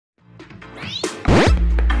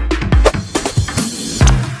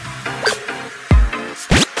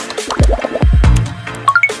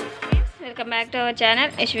Back to our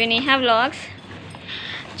channel యashwinihavlogs.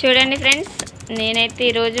 చూడండి friends, నేనైతే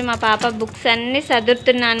ఈరోజు మా పాప బుక్స్ అన్నీ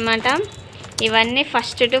సదురుతున్నా అనమాట. ఇవన్నీ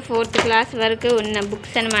ఫస్ట్ టు 4th క్లాస్ వరకు ఉన్న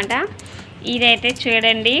బుక్స్ అనమాట. ఇదైతే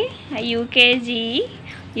చూడండి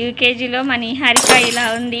యూకేజీలో మా నిహారిక ఇలా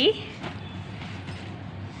ఉంది.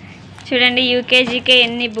 చూడండి యూకేజీకే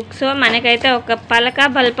ఎన్ని బుక్స్. మనకైతే ఒక పలక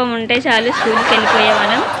బల్పం ఉంటే చాలు స్కూల్కి వెళ్ళిపోయే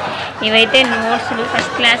వాళ్ళం. ఇవైతే నోట్స్లు,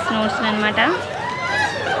 ఫస్ట్ క్లాస్ నోట్స్లు అనమాట.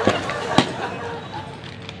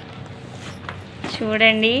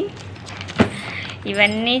 చూడండి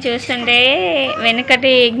ఇవన్నీ చూస్తుంటే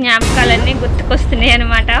వెనకటి జ్ఞాపకాలన్నీ గుర్తుకొస్తున్నాయి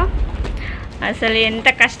అన్నమాట. అసలు ఎంత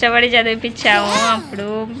కష్టపడి చదివిపించాము అప్పుడు.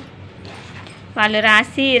 వాళ్ళు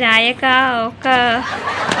రాయక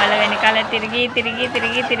వాళ్ళ వెనకాల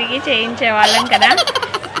తిరిగి చేయించే వాళ్ళం కదా.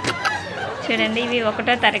 చూడండి ఇవి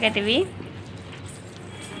 1వ తరగతివి.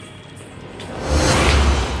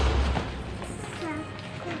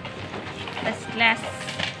 ఫస్ట్ క్లాస్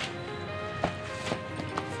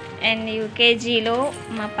అండ్ యూకేజీలో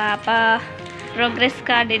మా పాప ప్రోగ్రెస్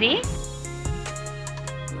కార్డ్ ఇది.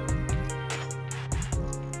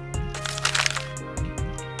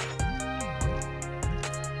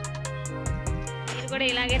 మీరు కూడా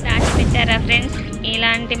ఇలాగే దాచిపెట్టారా ఫ్రెండ్స్?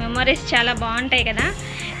 ఇలాంటి మెమొరీస్ చాలా బాగుంటాయి కదా.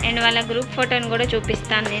 అండ్ వాళ్ళ గ్రూప్ ఫోటోని కూడా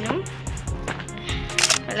చూపిస్తాను నేను,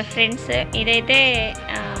 వాళ్ళ ఫ్రెండ్స్. ఇదైతే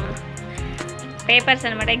పేపర్స్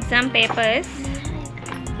అనమాట, ఎగ్జామ్ పేపర్స్.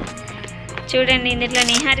 చూడండి ఇందులో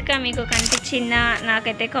నిహారిక మీకు కనిపించిందా?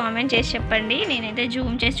 నాకైతే కామెంట్ చేసి చెప్పండి. నేనైతే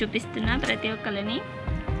జూమ్ చేసి చూపిస్తున్నా ప్రతి ఒక్కరిని.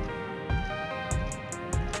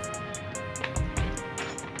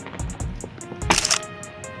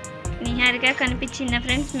 నిహారిక కనిపించిందా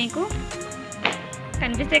ఫ్రెండ్స్? మీకు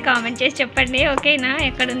కనిపిస్తే కామెంట్ చేసి చెప్పండి, ఓకేనా,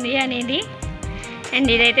 ఎక్కడుంది అనేది.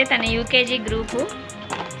 అండ్ ఇదైతే తన యూకేజీ గ్రూపు.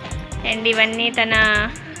 అండ్ ఇవన్నీ తన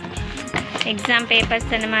ఎగ్జామ్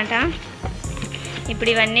పేపర్స్ అన్నమాట. ఇప్పుడు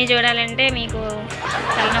ఇవన్నీ చూడాలంటే మీకు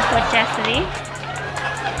తలనొప్పి వచ్చేస్తుంది.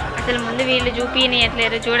 అసలు ముందు వీళ్ళు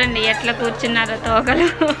చూపియట్లేరు. చూడండి ఎట్లా కూర్చున్నారో తోకలు.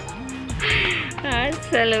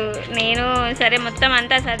 అసలు నేను సరే మొత్తం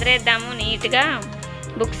అంతా సదిరేద్దాము, నీట్గా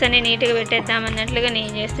బుక్స్ అన్ని నీట్గా పెట్టేద్దాం అన్నట్లుగా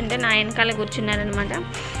నేను చేస్తుంటే నా వెనకాల కూర్చున్నారనమాట.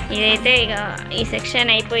 ఇదైతే ఇక ఈ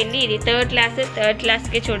సెక్షన్ అయిపోయింది. ఇది 3rd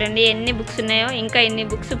క్లాస్కి చూడండి ఎన్ని బుక్స్ ఉన్నాయో. ఇంకా ఎన్ని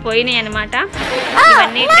బుక్స్ పోయినాయి అనమాట.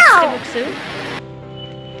 ఇవన్నీ టెక్స్ట్ బుక్స్.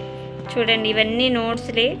 చూడండి ఇవన్నీ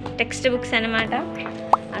నోట్స్లే, టెక్స్ట్ బుక్స్ అనమాట.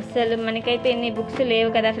 అసలు మనకైతే ఎన్ని బుక్స్ లేవు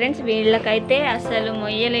కదా ఫ్రెండ్స్. వీళ్ళకైతే అసలు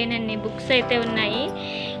మొయ్యలేనన్ని బుక్స్ అయితే ఉన్నాయి.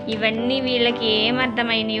 ఇవన్నీ వీళ్ళకి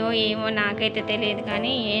ఏమర్థమైనాయో ఏమో నాకైతే తెలియదు,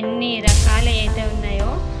 కానీ ఎన్ని రకాలు అయితే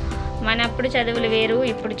ఉన్నాయో. మనప్పుడు చదువులు వేరు,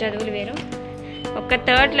 ఇప్పుడు చదువులు వేరు. ఒక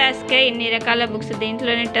 3rd క్లాస్కే ఇన్ని రకాల బుక్స్.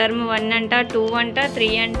 దీంట్లోనే టర్మ్ 1 అంట, 2 అంట,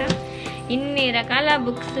 3 అంట, ఇన్ని రకాల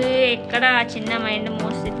బుక్స్. ఎక్కడ చిన్న మైండ్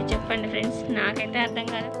మోస్తుంది చెప్పండి ఫ్రెండ్స్? నాకైతే అర్థం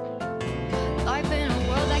కాదు. Life in a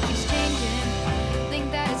world that keeps changing. Think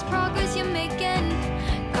that it's progress you're making.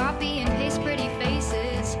 Copy and paste pretty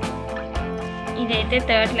faces. ఇదైతే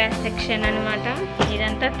 3rd క్లాస్ సెక్షన్ అనమాట.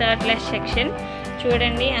 ఇదంతా 3rd క్లాస్ సెక్షన్.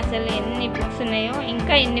 చూడండి అసలు ఎన్ని బుక్స్ ఉన్నాయో.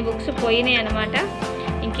 ఇంకా ఎన్ని బుక్స్ పోయినాయి అనమాట.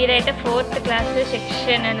 ఇంక ఇదైతే 4th క్లాస్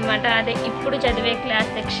సెక్షన్ అనమాట. అదే ఇప్పుడు చదివే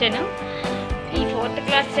క్లాస్ సెక్షన్. ఈ 4th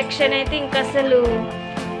క్లాస్ సెక్షన్ అయితే ఇంకా అసలు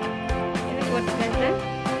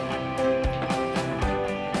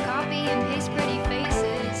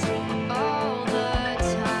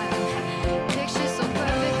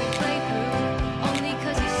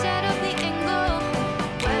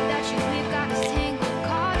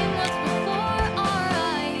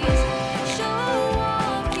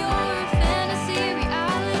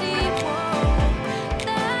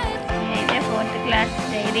 4th క్లాస్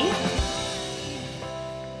డైరీ.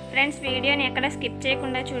 ఫ్రెండ్స్ వీడియోని ఎక్కడ స్కిప్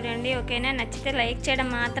చేయకుండా చూడండి, ఓకేనా? నచ్చితే లైక్ చేయడం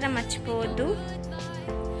మాత్రం మర్చిపోవద్దు.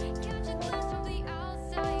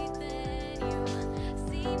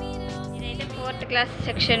 ఇదైతే 4th క్లాస్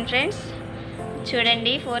సెక్షన్ ఫ్రెండ్స్.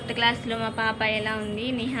 చూడండి 4th క్లాస్లో మా పాప ఎలా ఉంది,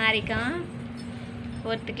 Niharika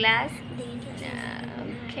 4th class.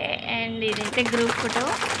 Okay. And ఇదైతే గ్రూప్ ఫోటో.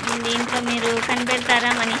 దీంట్లో మీరు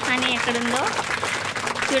కనిపెడతారా మా నిహాని ఎక్కడుందో?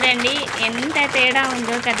 చూడండి ఎంత తేడా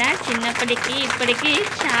ఉందో కదా. చిన్నప్పటికి ఇప్పటికి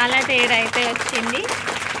చాలా తేడా అయితే వచ్చింది.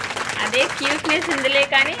 అదే క్యూట్నెస్ ఉందిలే,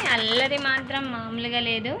 కానీ అల్లరి మాత్రం మామూలుగా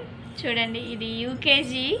లేదు. చూడండి ఇది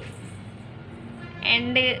యూకేజీ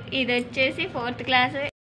అండ్ ఇది వచ్చేసి 4th class.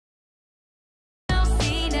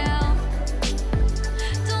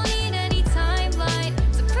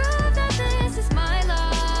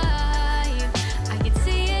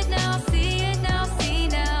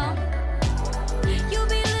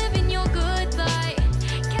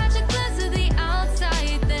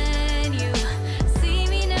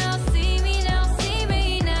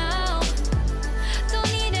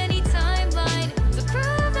 Timeline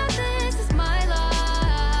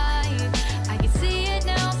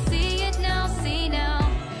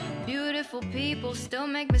still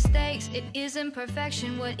make mistakes. It isn't perfection,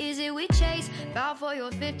 what is it we chase? Bow for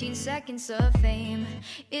your 15 seconds of fame.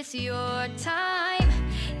 It's your time.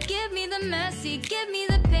 Give me the messy, give me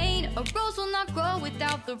the pain. A rose will not grow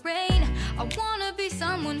without the rain. I wanna be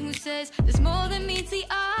someone who says there's more than meets the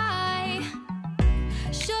eye.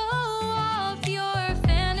 Show off your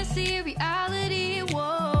fantasy, reality,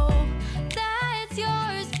 whoa, that's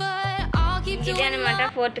yours, but I'll keep doing ఇది అన్నమాట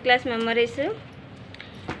 4th class memories.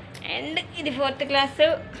 And ఇది 4th class.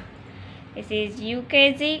 This is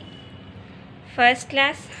UKG first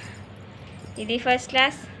class. ఇది first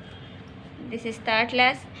class. This is 3rd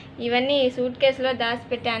class. ఇవన్నీ suit కేసులో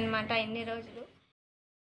దాచిపెట్టాను అనమాట ఎన్ని రోజులు.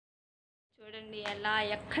 చూడండి ఎలా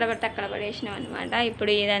ఎక్కడ పడితే అక్కడ పడేసినాం అనమాట.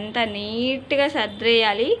 ఇప్పుడు ఇదంతా నీట్గా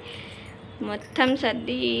సర్దేయాలి. మొత్తం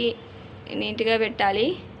సర్ది నీట్గా పెట్టాలి.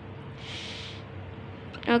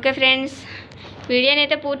 ఓకే ఫ్రెండ్స్, వీడియోని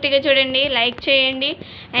అయితే పూర్తిగా చూడండి, లైక్ చేయండి.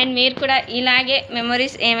 అండ్ మీరు కూడా ఇలాగే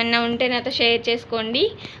మెమరీస్ ఏమన్నా ఉంటే నాతో షేర్ చేసుకోండి,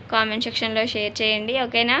 కామెంట్ సెక్షన్లో షేర్ చేయండి.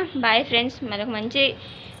 ఓకేనా? Bye friends. మరొక మంచి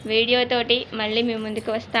వీడియోతోటి మళ్ళీ మీ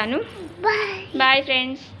ముందుకు వస్తాను. Bye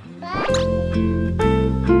friends.